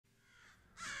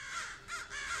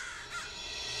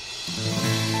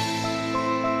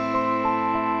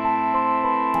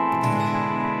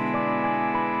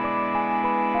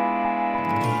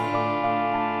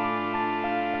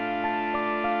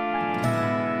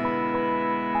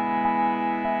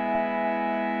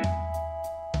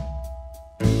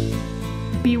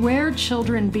Beware,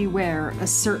 children, beware a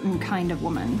certain kind of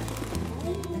woman.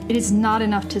 It is not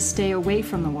enough to stay away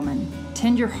from the woman.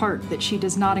 Tend your heart that she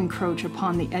does not encroach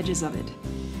upon the edges of it.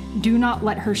 Do not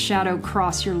let her shadow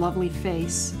cross your lovely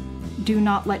face. Do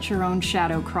not let your own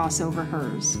shadow cross over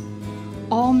hers.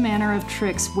 All manner of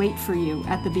tricks wait for you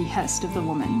at the behest of the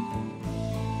woman.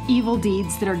 Evil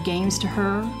deeds that are games to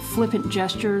her, flippant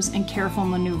gestures, and careful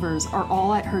maneuvers are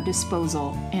all at her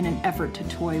disposal in an effort to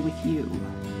toy with you.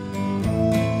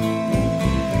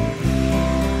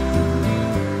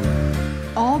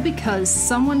 All because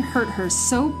someone hurt her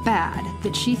so bad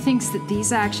that she thinks that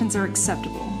these actions are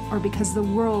acceptable, or because the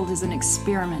world is an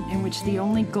experiment in which the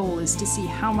only goal is to see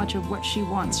how much of what she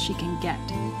wants she can get.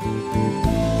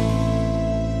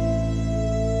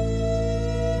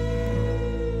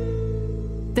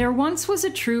 There once was a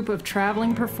troupe of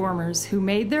traveling performers who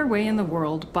made their way in the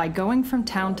world by going from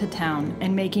town to town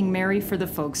and making merry for the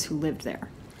folks who lived there.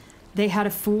 They had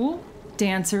a fool,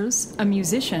 dancers, a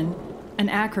musician, an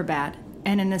acrobat,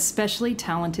 and an especially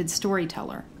talented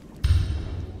storyteller.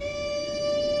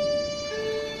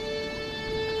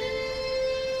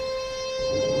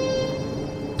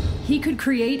 He could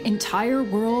create entire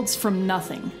worlds from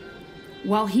nothing.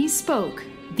 While he spoke,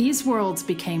 these worlds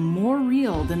became more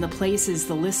real than the places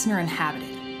the listener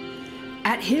inhabited.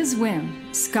 At his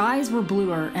whim, skies were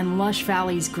bluer and lush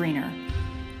valleys greener.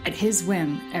 At his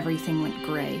whim, everything went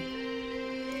gray.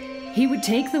 He would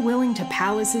take the willing to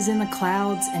palaces in the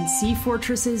clouds and sea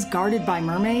fortresses guarded by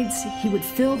mermaids. He would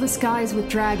fill the skies with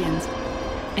dragons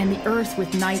and the earth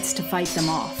with knights to fight them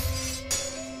off.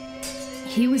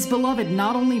 He was beloved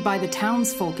not only by the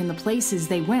townsfolk in the places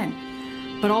they went,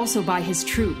 but also by his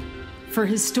troupe, for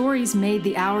his stories made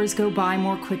the hours go by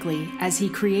more quickly as he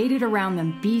created around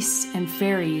them beasts and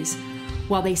fairies,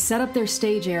 while they set up their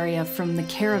stage area from the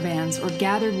caravans or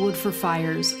gathered wood for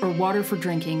fires or water for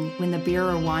drinking when the beer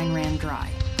or wine ran dry.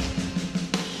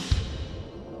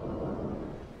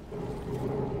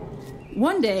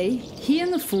 One day, he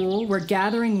and the fool were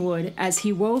gathering wood as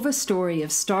he wove a story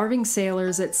of starving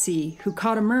sailors at sea who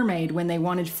caught a mermaid when they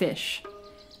wanted fish.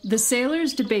 The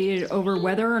sailors debated over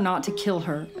whether or not to kill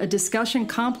her, a discussion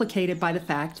complicated by the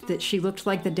fact that she looked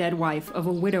like the dead wife of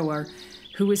a widower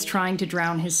who was trying to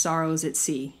drown his sorrows at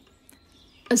sea.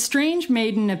 A strange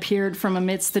maiden appeared from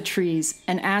amidst the trees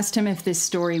and asked him if this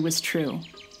story was true.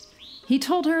 He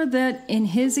told her that in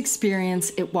his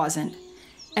experience it wasn't,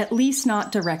 at least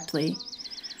not directly,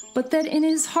 but that in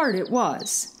his heart it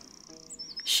was.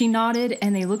 She nodded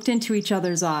and they looked into each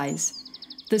other's eyes.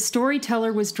 The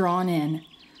storyteller was drawn in.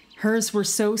 Hers were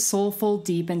so soulful,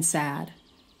 deep, and sad.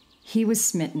 He was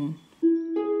smitten.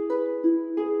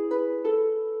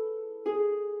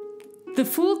 The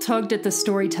fool tugged at the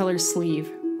storyteller's sleeve,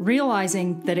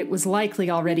 realizing that it was likely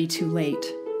already too late.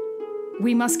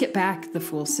 "We must get back," the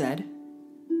fool said.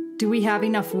 "Do we have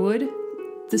enough wood?"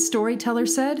 the storyteller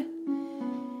said.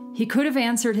 He could have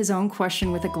answered his own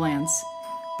question with a glance,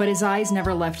 but his eyes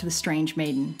never left the strange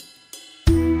maiden.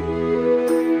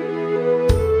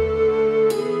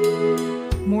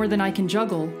 "More than I can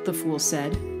juggle," the fool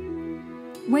said.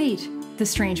 "Wait," the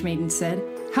strange maiden said.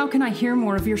 "How can I hear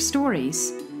more of your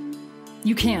stories?"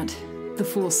 "You can't," the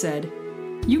fool said.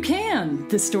 "You can,"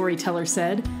 the storyteller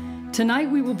said.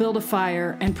 "Tonight we will build a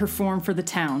fire and perform for the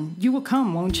town. You will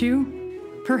come, won't you?"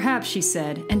 "Perhaps," she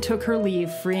said, and took her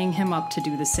leave, freeing him up to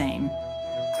do the same.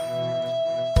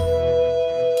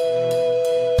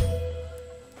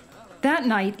 That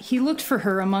night, he looked for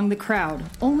her among the crowd,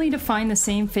 only to find the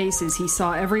same faces he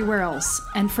saw everywhere else,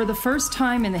 and for the first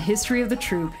time in the history of the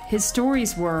troupe, his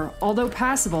stories were, although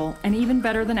passable and even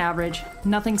better than average,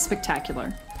 nothing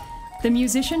spectacular. The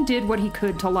musician did what he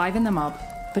could to liven them up,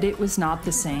 but it was not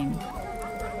the same.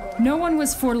 No one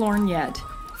was forlorn yet,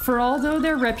 for although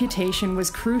their reputation was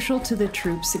crucial to the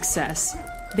troupe's success,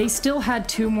 they still had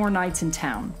 2 more nights in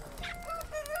town.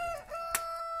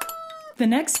 The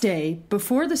next day,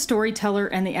 before the storyteller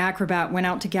and the acrobat went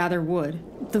out to gather wood,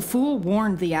 the fool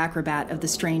warned the acrobat of the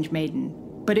strange maiden,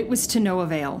 but it was to no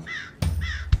avail.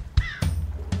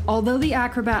 Although the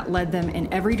acrobat led them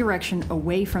in every direction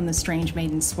away from the strange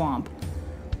maiden's swamp,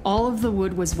 all of the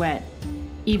wood was wet,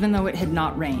 even though it had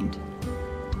not rained.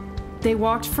 They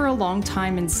walked for a long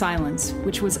time in silence,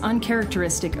 which was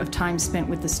uncharacteristic of time spent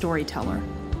with the storyteller.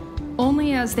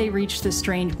 Only as they reached the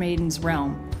strange maiden's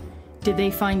realm did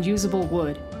they find usable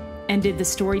wood, and did the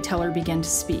storyteller begin to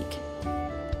speak.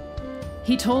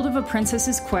 He told of a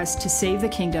princess's quest to save the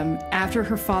kingdom after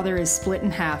her father is split in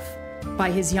half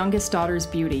by his youngest daughter's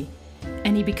beauty,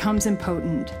 and he becomes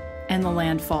impotent, and the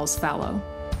land falls fallow.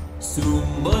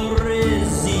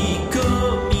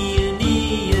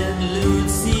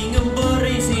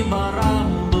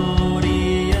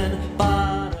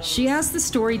 She asked the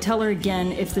storyteller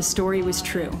again if the story was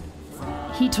true.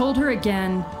 He told her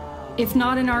again, if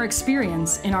not in our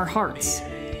experience, in our hearts.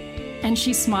 And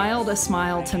she smiled a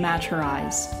smile to match her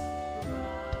eyes.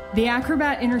 The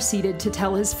acrobat interceded to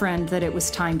tell his friend that it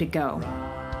was time to go.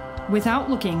 Without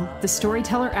looking, the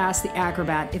storyteller asked the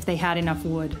acrobat if they had enough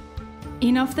wood.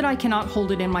 Enough that I cannot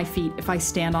hold it in my feet if I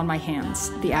stand on my hands,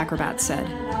 the acrobat said.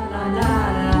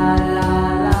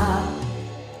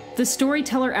 The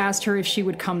storyteller asked her if she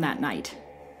would come that night.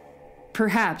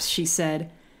 Perhaps, she said,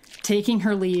 taking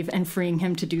her leave and freeing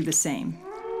him to do the same.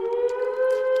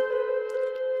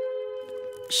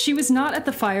 She was not at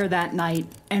the fire that night,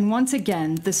 and once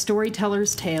again, the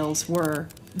storyteller's tales were,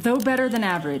 though better than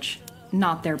average,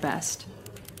 not their best.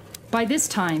 By this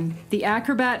time, the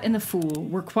acrobat and the fool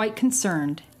were quite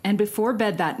concerned, and before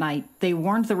bed that night, they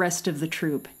warned the rest of the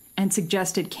troupe and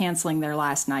suggested canceling their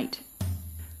last night.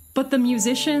 But the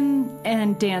musician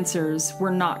and dancers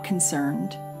were not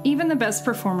concerned. Even the best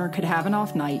performer could have an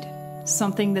off night,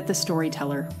 something that the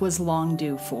storyteller was long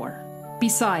due for.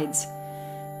 Besides,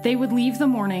 they would leave the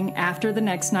morning after the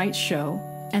next night's show,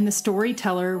 and the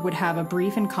storyteller would have a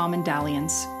brief and common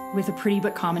dalliance with a pretty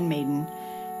but common maiden,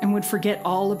 and would forget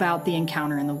all about the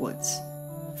encounter in the woods.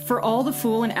 For all the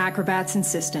fool and acrobat's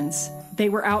insistence, they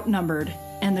were outnumbered,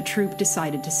 and the troupe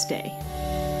decided to stay.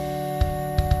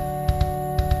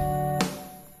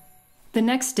 The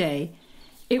next day,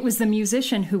 it was the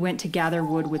musician who went to gather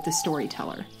wood with the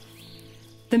storyteller.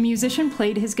 The musician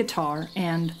played his guitar,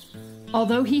 and,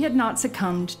 although he had not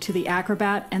succumbed to the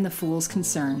acrobat and the fool's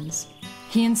concerns,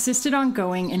 he insisted on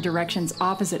going in directions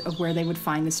opposite of where they would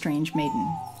find the strange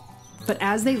maiden. But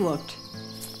as they looked,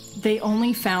 they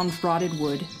only found rotted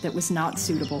wood that was not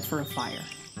suitable for a fire.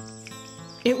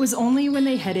 It was only when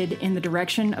they headed in the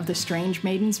direction of the strange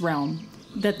maiden's realm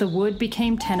that the wood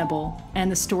became tenable,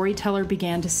 and the storyteller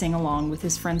began to sing along with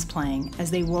his friends playing as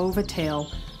they wove a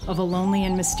tale of a lonely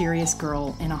and mysterious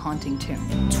girl in a haunting tune.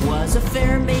 'Twas a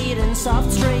fair maiden,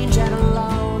 soft, strange, and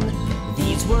alone.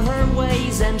 These were her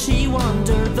ways, and she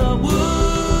wandered the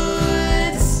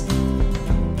woods.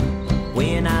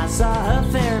 When I saw her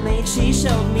fair maid, she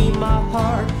showed me my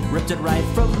heart, ripped it right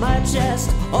from my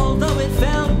chest, although it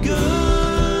felt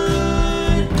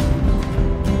good.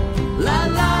 La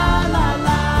la.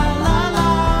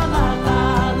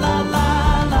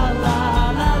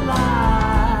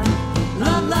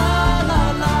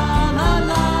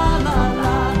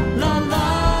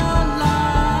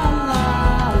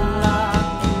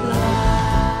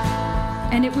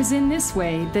 It was in this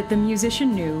way that the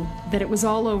musician knew that it was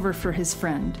all over for his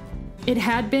friend. It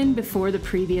had been before the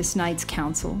previous night's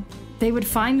council. They would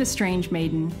find the strange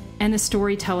maiden, and the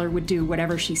storyteller would do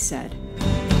whatever she said.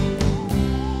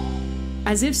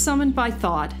 As if summoned by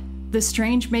thought, the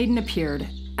strange maiden appeared,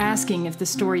 asking if the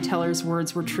storyteller's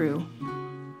words were true.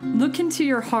 "Look into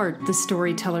your heart," the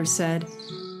storyteller said.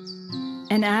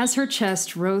 And as her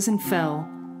chest rose and fell,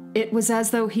 it was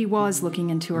as though he was looking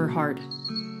into her heart,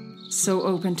 so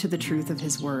open to the truth of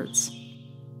his words.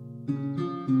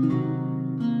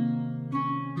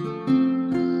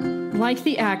 Like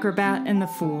the acrobat and the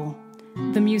fool,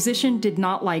 the musician did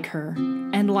not like her,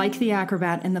 and like the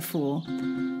acrobat and the fool,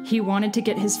 he wanted to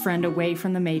get his friend away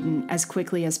from the maiden as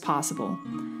quickly as possible,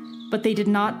 but they did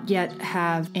not yet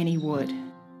have any wood.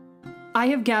 "I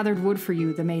have gathered wood for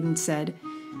you," the maiden said.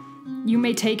 "You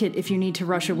may take it if you need to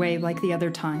rush away like the other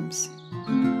times."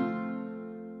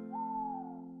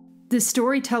 The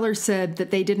storyteller said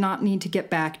that they did not need to get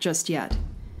back just yet.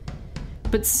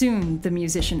 But soon, the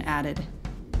musician added.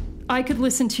 "I could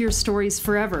listen to your stories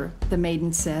forever," the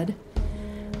maiden said.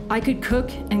 "I could cook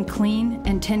and clean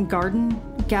and tend garden,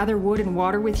 gather wood and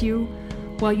water with you,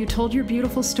 while you told your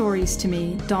beautiful stories to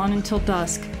me, dawn until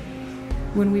dusk,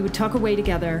 when we would tuck away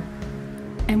together.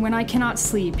 And when I cannot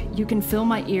sleep, you can fill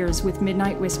my ears with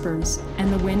midnight whispers,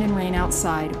 and the wind and rain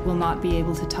outside will not be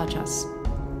able to touch us."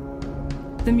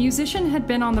 The musician had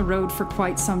been on the road for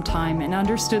quite some time and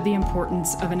understood the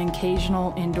importance of an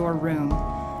occasional indoor room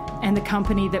and the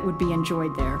company that would be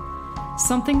enjoyed there,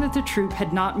 something that the troupe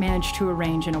had not managed to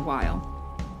arrange in a while.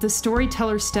 The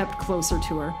storyteller stepped closer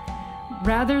to her.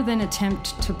 Rather than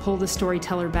attempt to pull the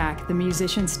storyteller back, the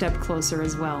musician stepped closer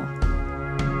as well.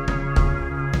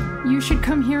 "You should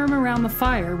come hear him around the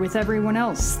fire with everyone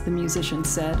else," the musician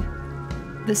said.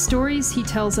 "The stories he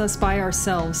tells us by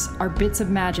ourselves are bits of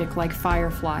magic like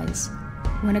fireflies.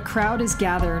 When a crowd is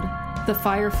gathered, the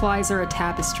fireflies are a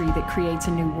tapestry that creates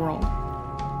a new world.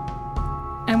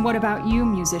 And what about you,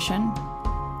 musician?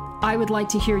 I would like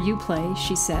to hear you play,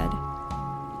 she said.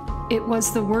 It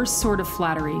was the worst sort of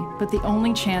flattery, but the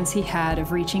only chance he had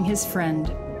of reaching his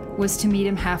friend was to meet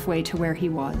him halfway to where he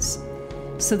was.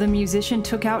 So the musician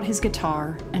took out his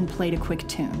guitar and played a quick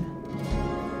tune.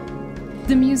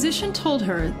 The musician told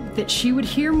her that she would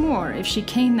hear more if she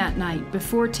came that night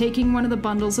before taking one of the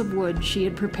bundles of wood she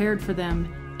had prepared for them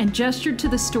and gestured to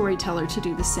the storyteller to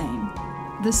do the same.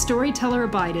 The storyteller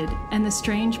abided, and the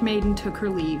strange maiden took her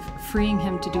leave, freeing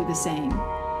him to do the same.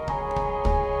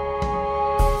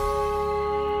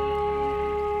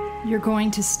 You're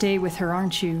going to stay with her,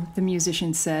 aren't you? The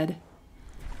musician said.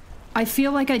 I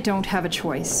feel like I don't have a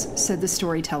choice, said the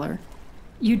storyteller.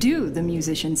 You do, the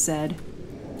musician said.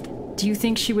 Do you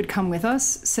think she would come with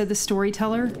us? Said the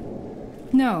storyteller.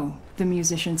 No, the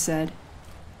musician said.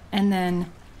 And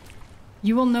then,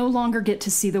 you will no longer get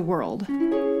to see the world.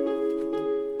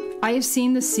 I have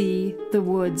seen the sea, the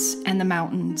woods, and the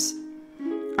mountains.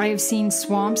 I have seen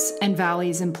swamps and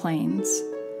valleys and plains.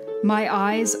 My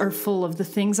eyes are full of the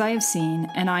things I have seen,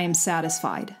 and I am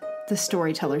satisfied, the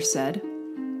storyteller said.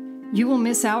 You will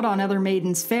miss out on other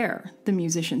maidens fair, the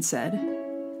musician said.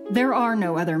 There are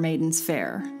no other maidens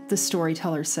fair, the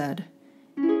storyteller said.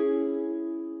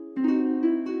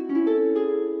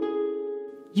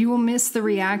 You will miss the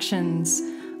reactions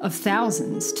of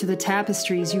thousands to the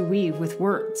tapestries you weave with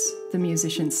words, the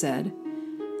musician said.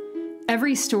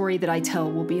 Every story that I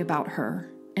tell will be about her,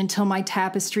 until my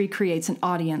tapestry creates an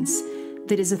audience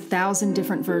that is 1,000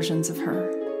 different versions of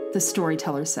her, the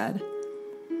storyteller said.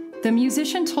 The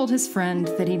musician told his friend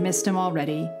that he missed him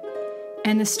already,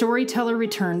 and the storyteller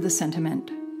returned the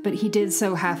sentiment, but he did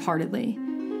so half-heartedly.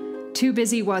 Too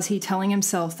busy was he telling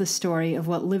himself the story of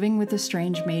what living with a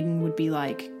strange maiden would be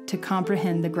like, to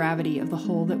comprehend the gravity of the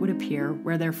hole that would appear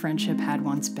where their friendship had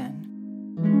once been.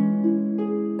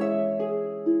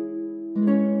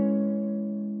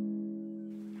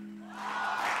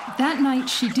 That night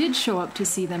she did show up to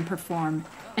see them perform,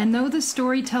 and though the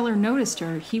storyteller noticed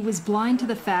her, he was blind to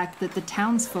the fact that the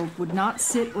townsfolk would not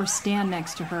sit or stand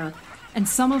next to her, and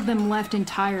some of them left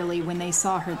entirely when they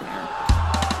saw her there.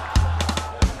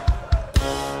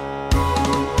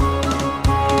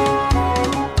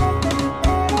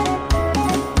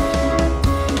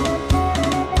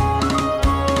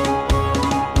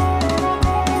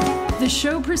 The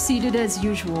show proceeded as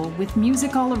usual, with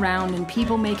music all around and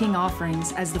people making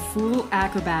offerings as the fool,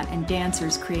 acrobat, and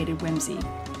dancers created whimsy.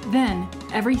 Then,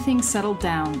 everything settled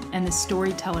down and the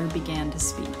storyteller began to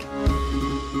speak.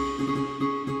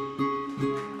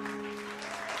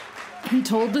 He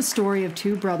told the story of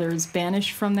two brothers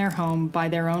banished from their home by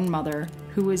their own mother,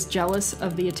 who was jealous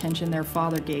of the attention their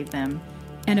father gave them,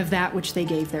 and of that which they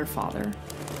gave their father.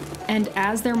 And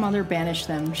as their mother banished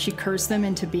them, she cursed them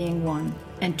into being one,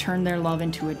 and turned their love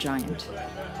into a giant.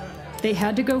 They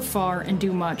had to go far and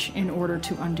do much in order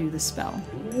to undo the spell.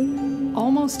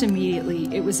 Almost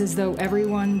immediately, it was as though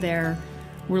everyone there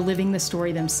were living the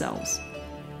story themselves.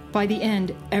 By the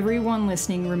end, everyone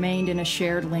listening remained in a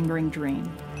shared, lingering dream.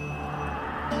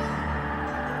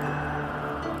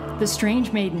 The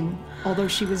strange maiden, although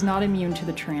she was not immune to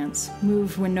the trance,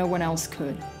 moved when no one else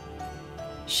could.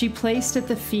 She placed at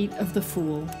the feet of the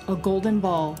fool a golden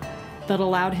ball that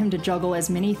allowed him to juggle as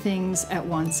many things at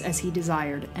once as he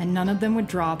desired, and none of them would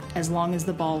drop as long as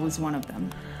the ball was one of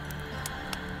them.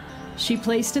 She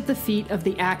placed at the feet of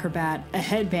the acrobat a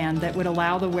headband that would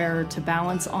allow the wearer to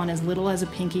balance on as little as a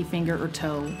pinky finger or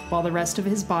toe, while the rest of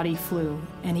his body flew,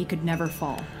 and he could never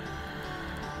fall.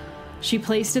 She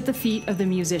placed at the feet of the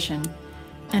musician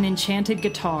an enchanted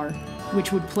guitar,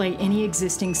 which would play any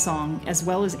existing song, as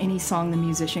well as any song the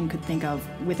musician could think of,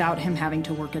 without him having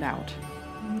to work it out.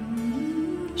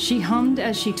 She hummed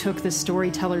as she took the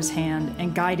storyteller's hand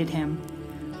and guided him,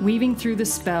 weaving through the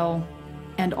spell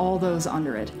and all those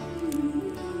under it.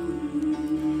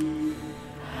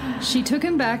 She took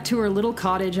him back to her little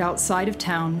cottage outside of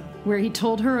town, where he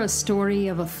told her a story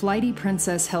of a flighty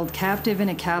princess held captive in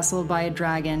a castle by a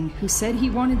dragon who said he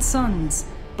wanted sons,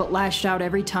 but lashed out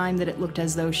every time that it looked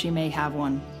as though she may have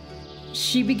one.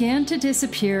 She began to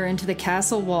disappear into the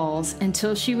castle walls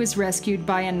until she was rescued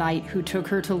by a knight who took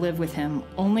her to live with him,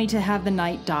 only to have the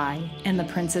knight die and the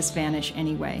princess vanish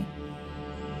anyway.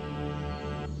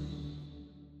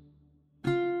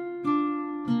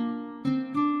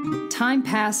 Time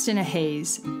passed in a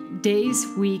haze, days,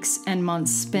 weeks, and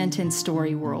months spent in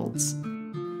story worlds.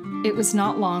 It was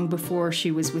not long before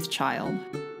she was with child.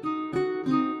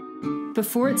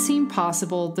 Before it seemed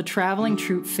possible, the traveling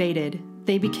troupe faded.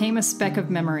 They became a speck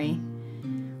of memory.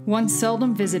 one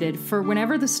seldom visited, for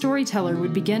whenever the storyteller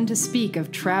would begin to speak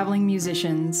of traveling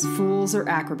musicians, fools, or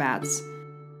acrobats,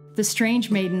 the strange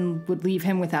maiden would leave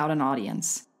him without an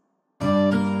audience.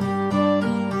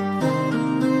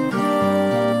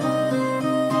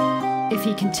 If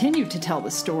he continued to tell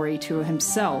the story to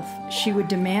himself, she would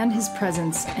demand his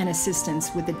presence and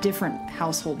assistance with a different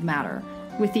household matter,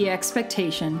 with the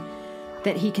expectation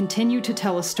that he continue to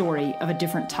tell a story of a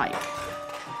different type.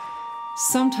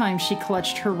 Sometimes she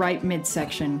clutched her right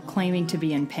midsection, claiming to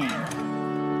be in pain.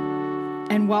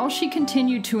 And while she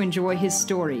continued to enjoy his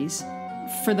stories,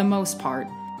 for the most part,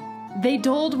 they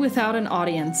dulled without an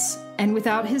audience, and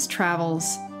without his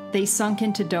travels, they sunk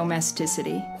into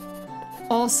domesticity.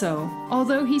 Also,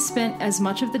 although he spent as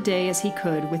much of the day as he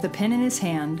could with a pen in his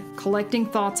hand, collecting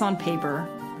thoughts on paper,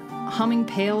 humming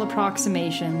pale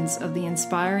approximations of the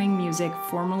inspiring music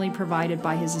formerly provided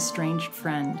by his estranged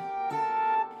friend,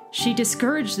 she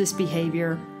discouraged this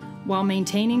behavior while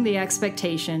maintaining the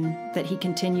expectation that he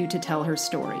continue to tell her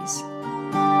stories.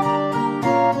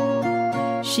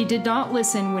 She did not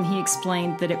listen when he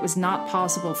explained that it was not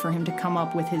possible for him to come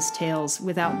up with his tales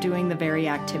without doing the very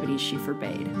activities she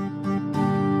forbade.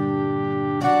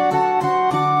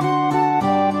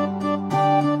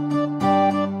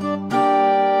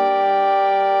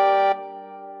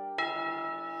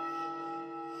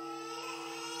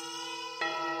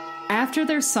 After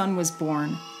their son was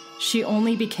born, she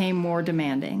only became more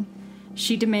demanding.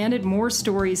 She demanded more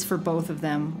stories for both of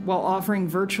them, while offering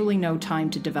virtually no time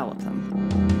to develop them.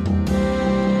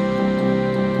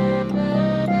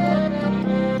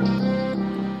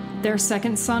 Their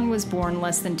second son was born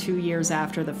less than 2 years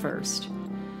after the first.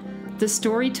 The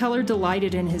storyteller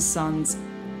delighted in his sons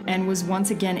and was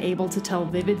once again able to tell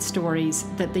vivid stories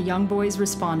that the young boys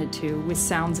responded to with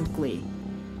sounds of glee.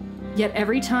 Yet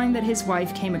every time that his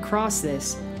wife came across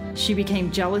this, she became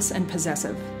jealous and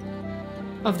possessive.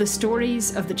 Of the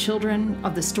stories, of the children,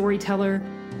 of the storyteller,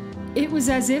 it was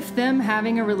as if them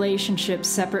having a relationship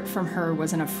separate from her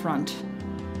was an affront.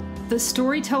 The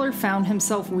storyteller found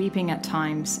himself weeping at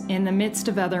times in the midst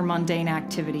of other mundane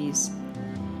activities.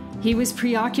 He was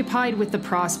preoccupied with the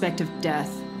prospect of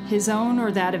death, his own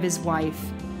or that of his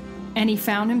wife, and he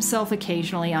found himself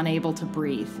occasionally unable to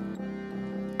breathe.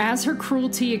 As her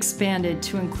cruelty expanded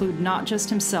to include not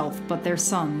just himself, but their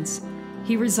sons,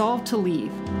 he resolved to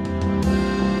leave.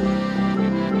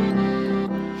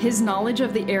 His knowledge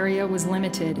of the area was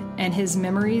limited, and his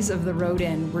memories of the road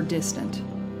inn were distant.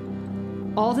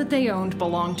 All that they owned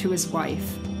belonged to his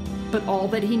wife, but all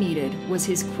that he needed was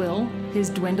his quill, his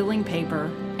dwindling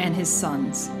paper, and his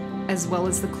sons, as well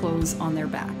as the clothes on their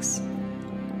backs.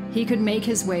 He could make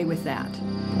his way with that.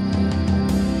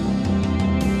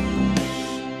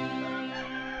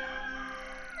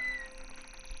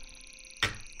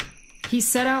 He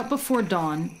set out before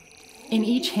dawn. In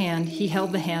each hand, he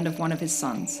held the hand of one of his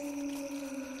sons.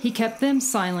 He kept them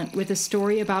silent with a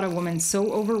story about a woman so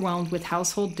overwhelmed with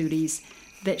household duties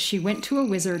that she went to a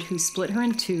wizard who split her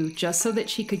in two just so that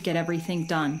she could get everything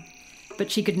done.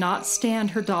 But she could not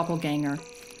stand her doppelganger,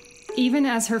 even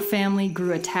as her family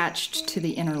grew attached to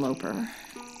the interloper.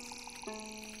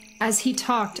 As he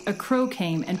talked, a crow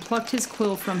came and plucked his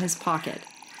quill from his pocket.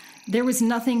 There was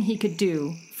nothing he could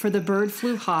do, for the bird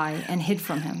flew high and hid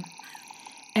from him.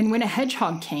 And when a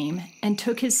hedgehog came and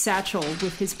took his satchel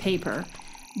with his paper,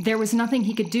 there was nothing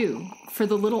he could do, for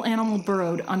the little animal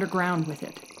burrowed underground with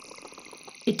it.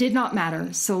 It did not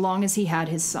matter so long as he had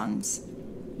his sons.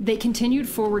 They continued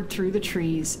forward through the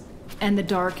trees and the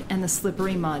dark and the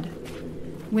slippery mud.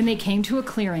 When they came to a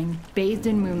clearing, bathed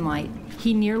in moonlight,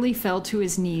 he nearly fell to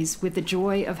his knees with the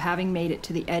joy of having made it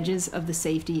to the edges of the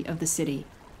safety of the city.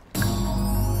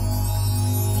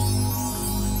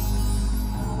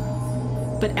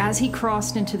 But as he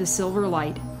crossed into the silver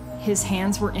light, his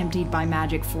hands were emptied by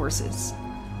magic forces.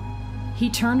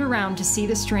 He turned around to see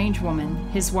the strange woman,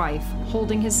 his wife,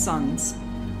 holding his sons,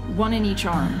 one in each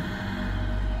arm.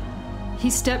 He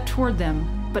stepped toward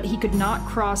them, but he could not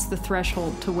cross the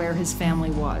threshold to where his family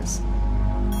was.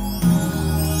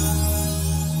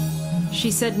 She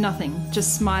said nothing,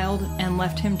 just smiled and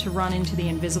left him to run into the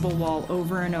invisible wall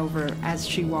over and over as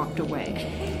she walked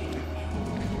away.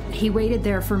 He waited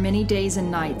there for many days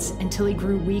and nights until he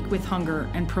grew weak with hunger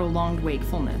and prolonged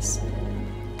wakefulness.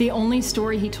 The only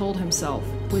story he told himself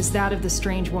was that of the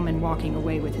strange woman walking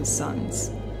away with his sons.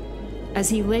 As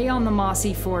he lay on the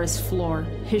mossy forest floor,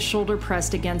 his shoulder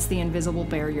pressed against the invisible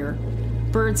barrier,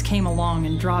 birds came along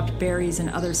and dropped berries and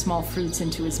other small fruits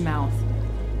into his mouth.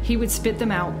 He would spit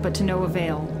them out, but to no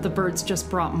avail. The birds just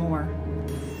brought more.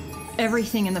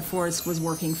 Everything in the forest was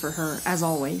working for her, as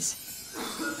always.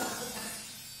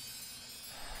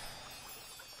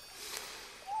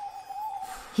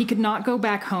 He could not go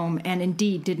back home, and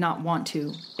indeed did not want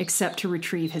to, except to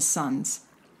retrieve his sons.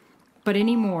 But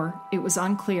anymore, it was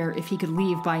unclear if he could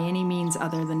leave by any means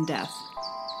other than death.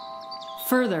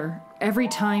 Further, every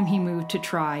time he moved to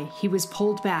try, he was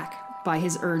pulled back by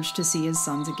his urge to see his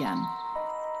sons again.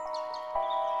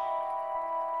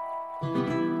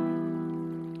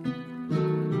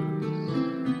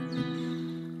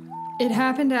 It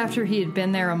happened after he had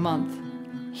been there a month.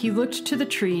 He looked to the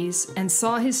trees and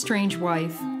saw his strange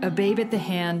wife, a babe at the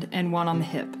hand and one on the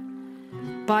hip.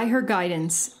 By her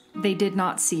guidance, they did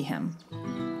not see him.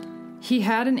 He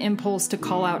had an impulse to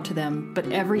call out to them,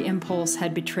 but every impulse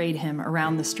had betrayed him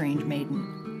around the strange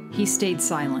maiden. He stayed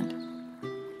silent.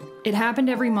 It happened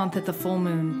every month at the full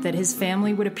moon that his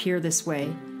family would appear this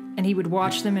way, and he would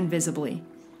watch them invisibly.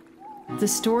 The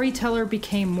storyteller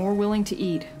became more willing to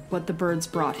eat what the birds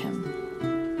brought him.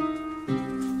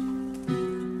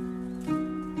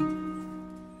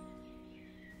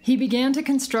 He began to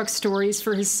construct stories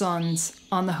for his sons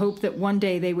on the hope that one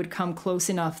day they would come close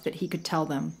enough that he could tell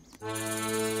them.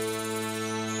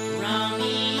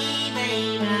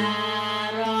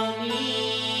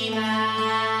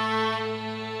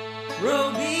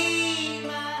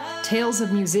 Tales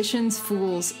of musicians,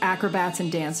 fools, acrobats,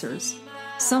 and dancers.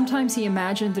 Sometimes he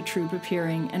imagined the troupe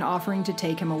appearing and offering to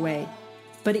take him away.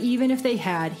 But even if they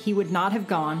had, he would not have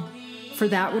gone, for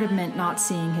that would have meant not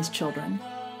seeing his children.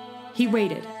 He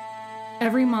waited.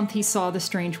 Every month he saw the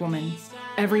strange woman.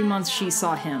 Every month she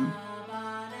saw him.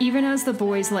 Even as the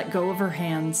boys let go of her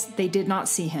hands, they did not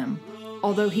see him.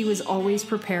 Although he was always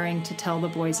preparing to tell the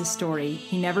boys a story,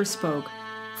 he never spoke,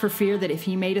 for fear that if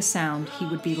he made a sound, he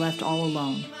would be left all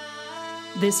alone.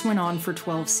 This went on for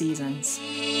 12 seasons.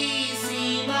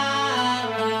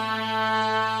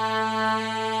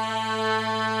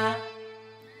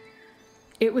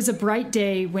 It was a bright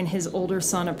day when his older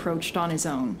son approached on his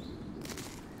own.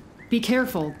 "Be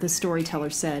careful," the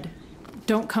storyteller said.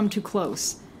 "Don't come too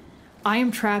close. I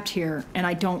am trapped here, and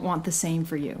I don't want the same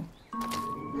for you."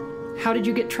 "How did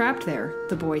you get trapped there?"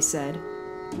 the boy said.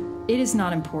 "It is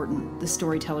not important," the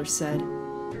storyteller said.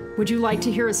 "Would you like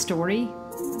to hear a story?"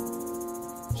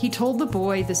 He told the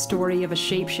boy the story of a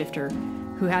shapeshifter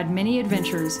who had many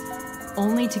adventures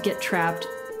only to get trapped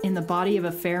in the body of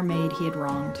a fair maid he had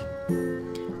wronged.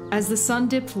 As the sun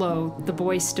dipped low, the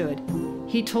boy stood.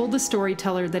 He told the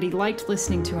storyteller that he liked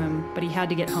listening to him, but he had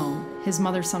to get home. His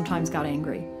mother sometimes got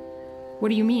angry. "What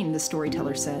do you mean?" the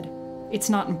storyteller said. "It's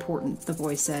not important," the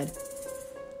boy said.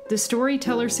 The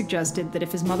storyteller suggested that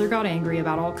if his mother got angry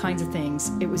about all kinds of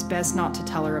things, it was best not to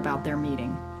tell her about their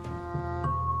meeting.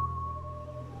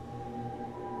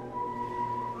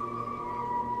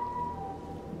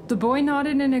 The boy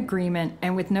nodded in agreement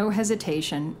and with no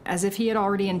hesitation, as if he had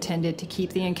already intended to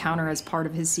keep the encounter as part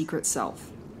of his secret self.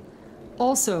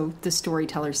 "Also," the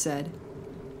storyteller said,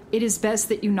 "it is best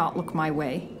that you not look my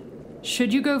way.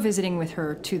 Should you go visiting with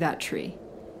her to that tree?"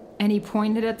 And he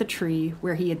pointed at the tree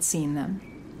where he had seen them.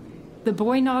 The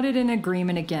boy nodded in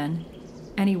agreement again,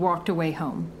 and he walked away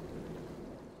home.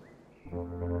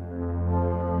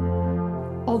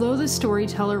 Although the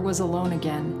storyteller was alone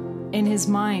again, in his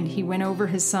mind he went over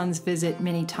his son's visit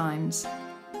many times.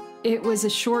 It was a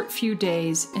short few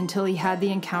days until he had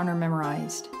the encounter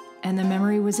memorized, and the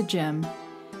memory was a gem,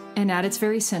 and at its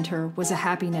very center was a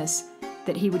happiness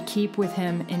that he would keep with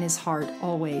him in his heart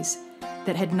always,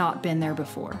 that had not been there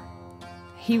before.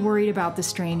 He worried about the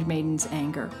strange maiden's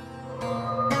anger.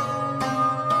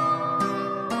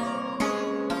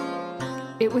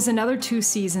 It was another 2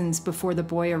 seasons before the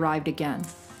boy arrived again.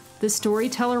 The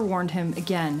storyteller warned him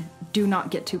again, "Do not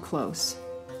get too close."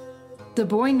 The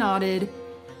boy nodded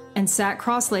and sat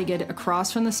cross-legged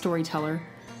across from the storyteller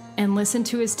and listened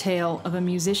to his tale of a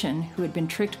musician who had been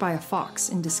tricked by a fox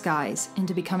in disguise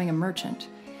into becoming a merchant.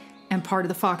 And part of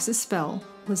the fox's spell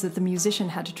was that the musician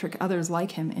had to trick others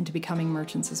like him into becoming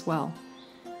merchants as well.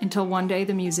 Until one day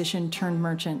the musician turned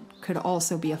merchant could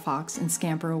also be a fox and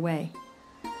scamper away.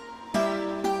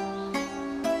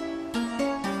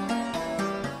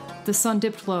 The sun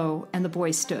dipped low, and the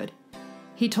boy stood.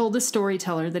 He told the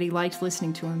storyteller that he liked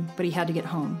listening to him, but he had to get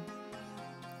home.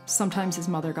 Sometimes his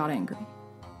mother got angry.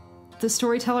 The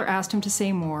storyteller asked him to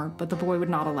say more, but the boy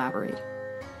would not elaborate.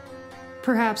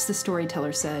 "Perhaps," the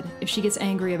storyteller said, "if she gets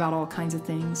angry about all kinds of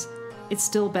things, it's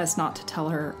still best not to tell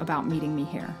her about meeting me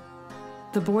here."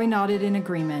 The boy nodded in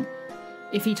agreement.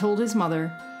 If he told his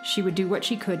mother, she would do what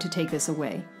she could to take this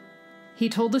away. He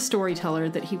told the storyteller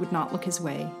that he would not look his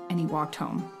way, and he walked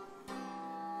home.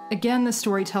 Again, the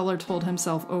storyteller told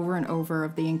himself over and over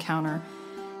of the encounter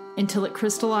until it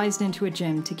crystallized into a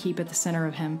gem to keep at the center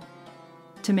of him,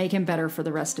 to make him better for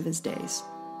the rest of his days.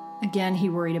 Again, he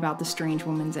worried about the strange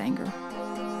woman's anger.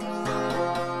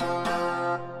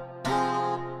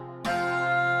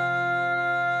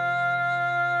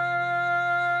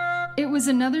 It was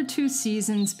another 2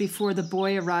 seasons before the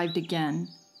boy arrived again.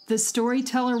 The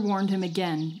storyteller warned him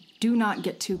again, do not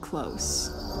get too close.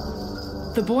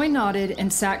 The boy nodded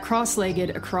and sat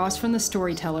cross-legged across from the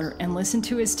storyteller and listened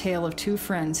to his tale of 2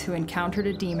 friends who encountered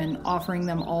a demon offering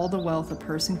them all the wealth a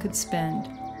person could spend,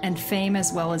 and fame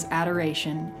as well as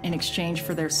adoration in exchange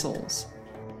for their souls.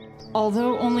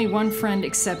 Although only one friend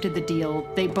accepted the deal,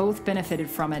 they both benefited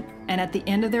from it, and at the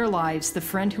end of their lives, the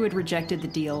friend who had rejected the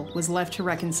deal was left to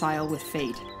reconcile with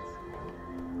fate.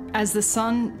 As the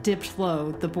sun dipped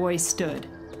low, the boy stood.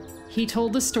 He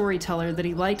told the storyteller that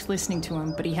he liked listening to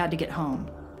him, but he had to get home.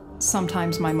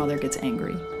 Sometimes my mother gets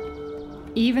angry.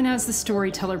 Even as the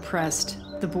storyteller pressed,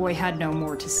 the boy had no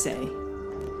more to say.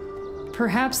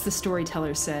 Perhaps, the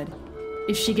storyteller said,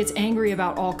 if she gets angry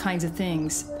about all kinds of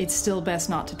things, it's still best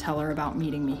not to tell her about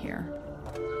meeting me here.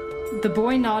 The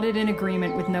boy nodded in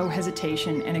agreement with no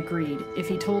hesitation and agreed. If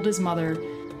he told his mother,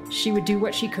 she would do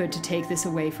what she could to take this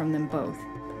away from them both.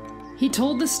 He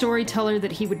told the storyteller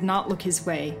that he would not look his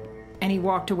way, and he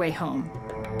walked away home.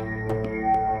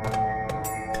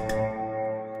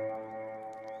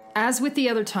 As with the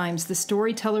other times, the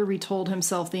storyteller retold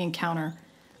himself the encounter,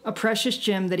 a precious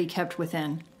gem that he kept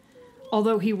within,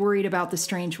 although he worried about the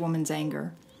strange woman's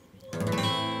anger.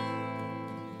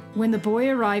 When the boy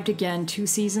arrived again 2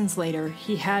 seasons later,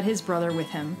 he had his brother with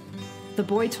him. The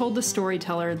boy told the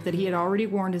storyteller that he had already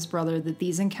warned his brother that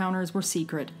these encounters were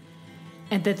secret,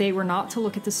 and that they were not to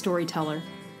look at the storyteller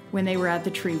when they were at the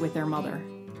tree with their mother.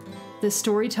 The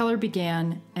storyteller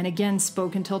began, and again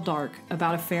spoke until dark,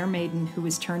 about a fair maiden who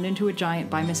was turned into a giant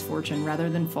by misfortune rather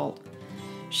than fault.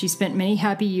 She spent many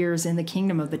happy years in the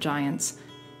kingdom of the giants,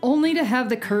 only to have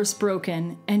the curse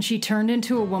broken, and she turned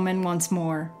into a woman once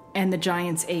more, and the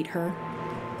giants ate her.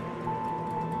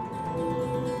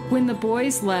 When the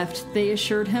boys left, they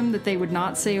assured him that they would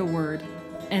not say a word,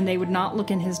 and they would not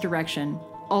look in his direction,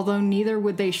 although neither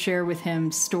would they share with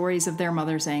him stories of their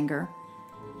mother's anger.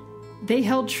 They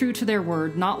held true to their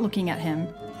word, not looking at him,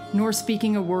 nor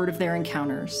speaking a word of their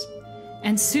encounters.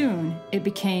 And soon it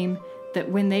became that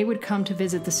when they would come to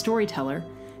visit the storyteller,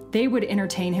 they would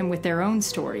entertain him with their own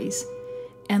stories.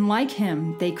 And like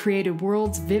him, they created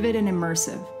worlds vivid and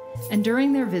immersive. And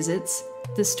during their visits,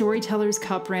 the storyteller's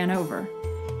cup ran over,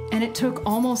 and it took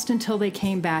almost until they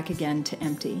came back again to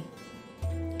empty.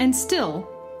 And still,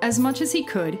 as much as he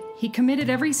could, he committed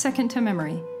every second to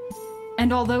memory.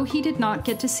 And although he did not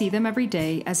get to see them every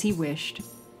day as he wished,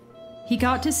 he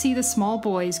got to see the small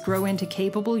boys grow into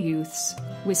capable youths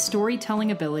with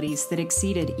storytelling abilities that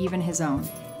exceeded even his own.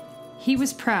 He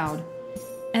was proud,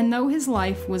 and though his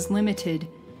life was limited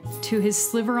to his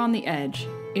sliver on the edge,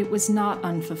 it was not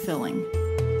unfulfilling.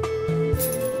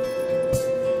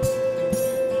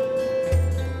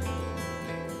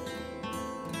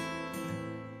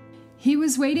 He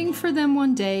was waiting for them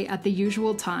one day at the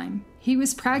usual time. He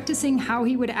was practicing how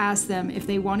he would ask them if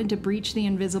they wanted to breach the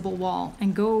invisible wall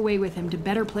and go away with him to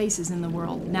better places in the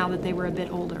world now that they were a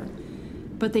bit older.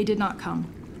 But they did not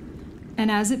come.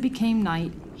 And as it became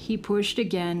night, he pushed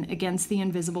again against the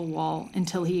invisible wall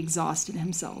until he exhausted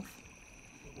himself.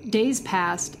 Days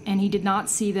passed, and he did not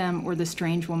see them or the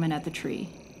strange woman at the tree.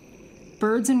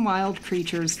 Birds and wild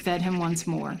creatures fed him once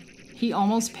more. He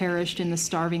almost perished in the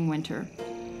starving winter.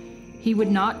 He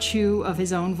would not chew of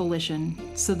his own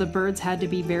volition, so the birds had to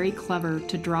be very clever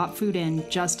to drop food in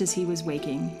just as he was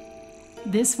waking.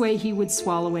 This way he would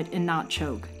swallow it and not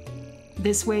choke.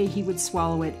 This way he would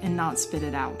swallow it and not spit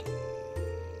it out.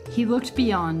 He looked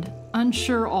beyond,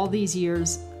 unsure all these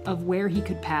years of where he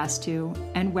could pass to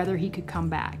and whether he could come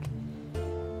back.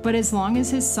 But as long as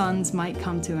his sons might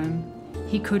come to him,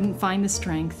 he couldn't find the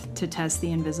strength to test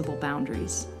the invisible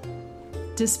boundaries.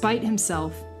 Despite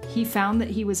himself, he found that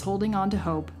he was holding on to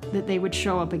hope that they would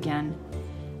show up again.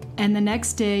 And the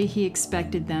next day he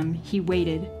expected them, he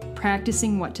waited,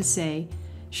 practicing what to say,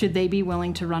 should they be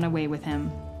willing to run away with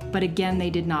him. But again they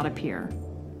did not appear.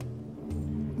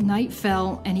 Night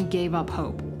fell, and he gave up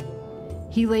hope.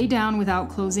 He lay down without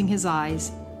closing his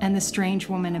eyes, and the strange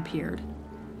woman appeared.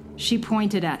 She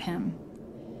pointed at him.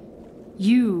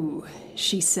 "You,"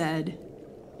 she said.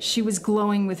 She was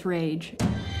glowing with rage.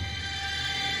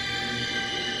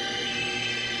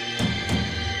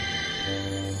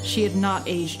 She had not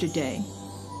aged a day.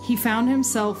 He found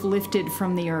himself lifted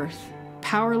from the earth.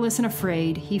 Powerless and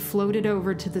afraid, he floated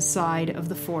over to the side of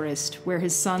the forest where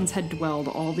his sons had dwelled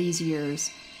all these years,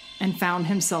 and found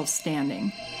himself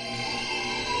standing.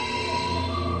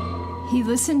 He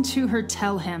listened to her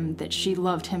tell him that she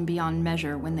loved him beyond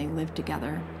measure when they lived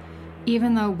together,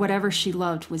 even though whatever she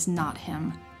loved was not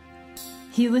him.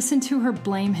 He listened to her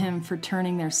blame him for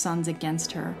turning their sons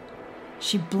against her.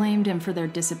 She blamed him for their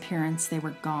disappearance. They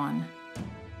were gone.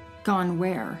 Gone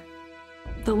where?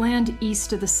 The land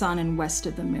east of the sun and west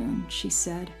of the moon, she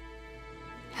said.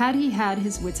 Had he had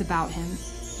his wits about him,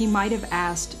 he might have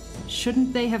asked,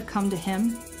 shouldn't they have come to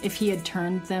him if he had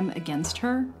turned them against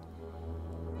her?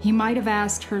 He might have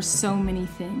asked her so many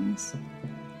things,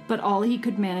 but all he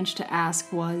could manage to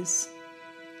ask was,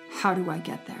 how do I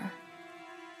get there?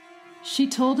 She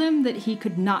told him that he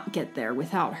could not get there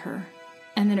without her,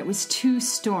 and that it was too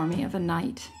stormy of a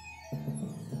night.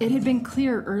 It had been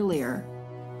clear earlier,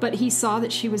 but he saw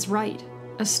that she was right.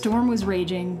 A storm was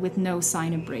raging with no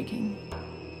sign of breaking.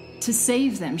 To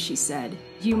save them, she said,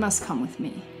 you must come with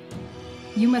me.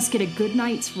 You must get a good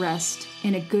night's rest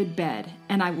in a good bed,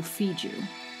 and I will feed you.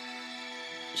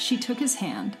 She took his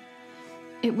hand.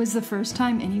 It was the first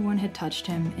time anyone had touched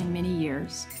him in many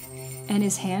years, and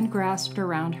his hand grasped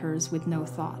around hers with no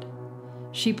thought.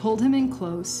 She pulled him in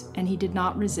close, and he did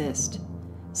not resist.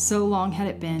 So long had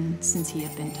it been since he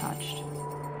had been touched.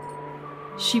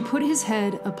 She put his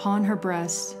head upon her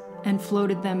breast and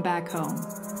floated them back home.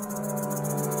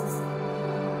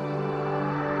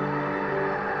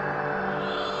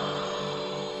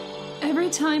 Every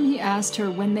time he asked her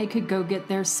when they could go get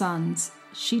their sons,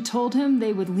 she told him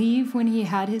they would leave when he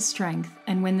had his strength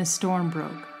and when the storm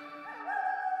broke.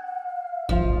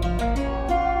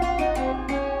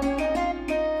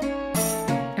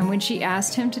 And when she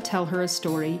asked him to tell her a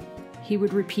story, he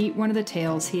would repeat one of the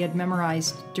tales he had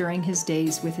memorized during his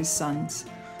days with his sons,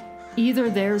 either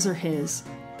theirs or his,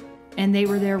 and they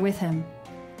were there with him.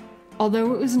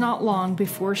 Although it was not long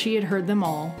before she had heard them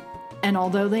all, and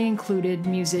although they included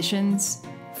musicians,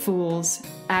 fools,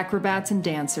 acrobats, and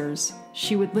dancers,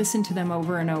 she would listen to them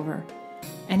over and over,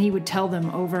 and he would tell them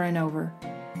over and over,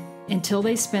 until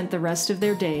they spent the rest of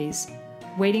their days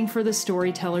waiting for the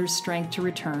storyteller's strength to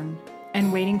return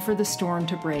and waiting for the storm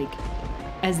to break,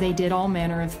 as they did all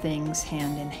manner of things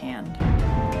hand in hand.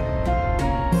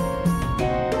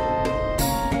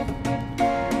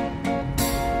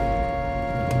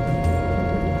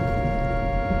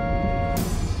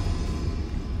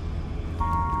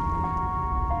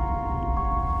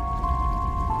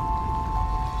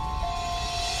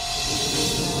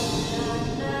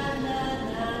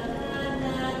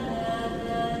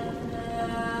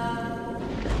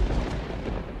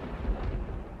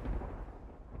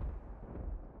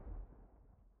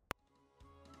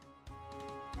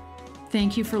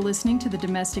 Thank you for listening to the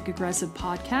Domestic Aggressive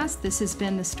Podcast. This has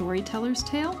been The Storyteller's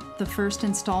Tale, the first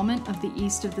installment of the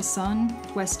East of the Sun,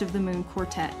 West of the Moon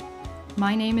quartet.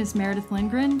 My name is Meredith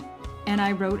Lindgren, and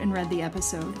I wrote and read the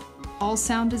episode. All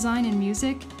sound design and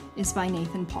music is by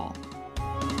Nathan Paul.